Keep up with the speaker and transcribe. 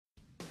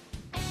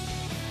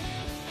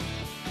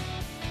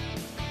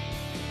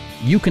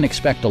you can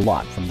expect a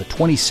lot from the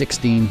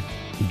 2016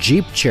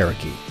 Jeep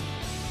Cherokee.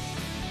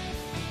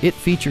 It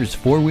features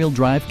four-wheel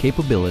drive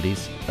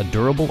capabilities, a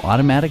durable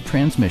automatic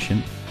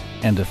transmission,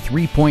 and a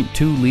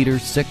 3.2-liter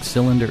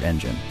six-cylinder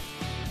engine.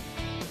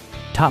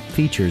 Top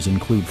features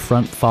include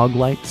front fog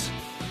lights,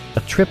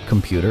 a trip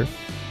computer,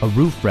 a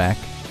roof rack,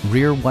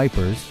 rear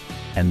wipers,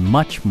 and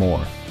much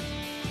more.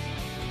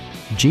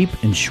 Jeep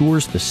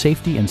ensures the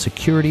safety and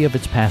security of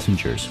its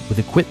passengers with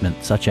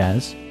equipment such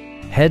as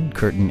head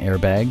curtain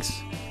airbags,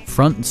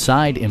 front and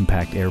side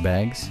impact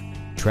airbags,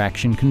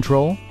 traction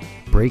control,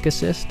 brake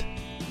assist,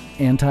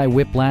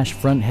 anti-whiplash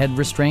front head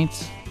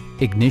restraints,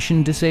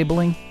 ignition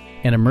disabling,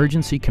 an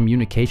emergency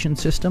communication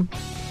system,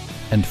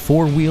 and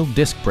four-wheel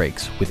disc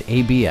brakes with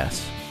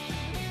ABS.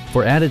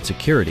 For added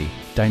security,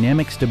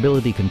 dynamic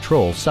stability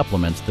control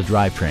supplements the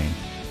drivetrain.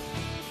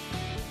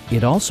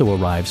 It also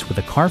arrives with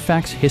a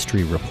Carfax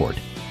history report,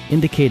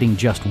 indicating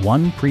just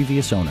one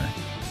previous owner.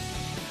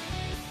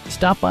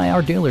 Stop by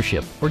our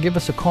dealership or give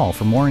us a call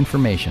for more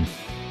information.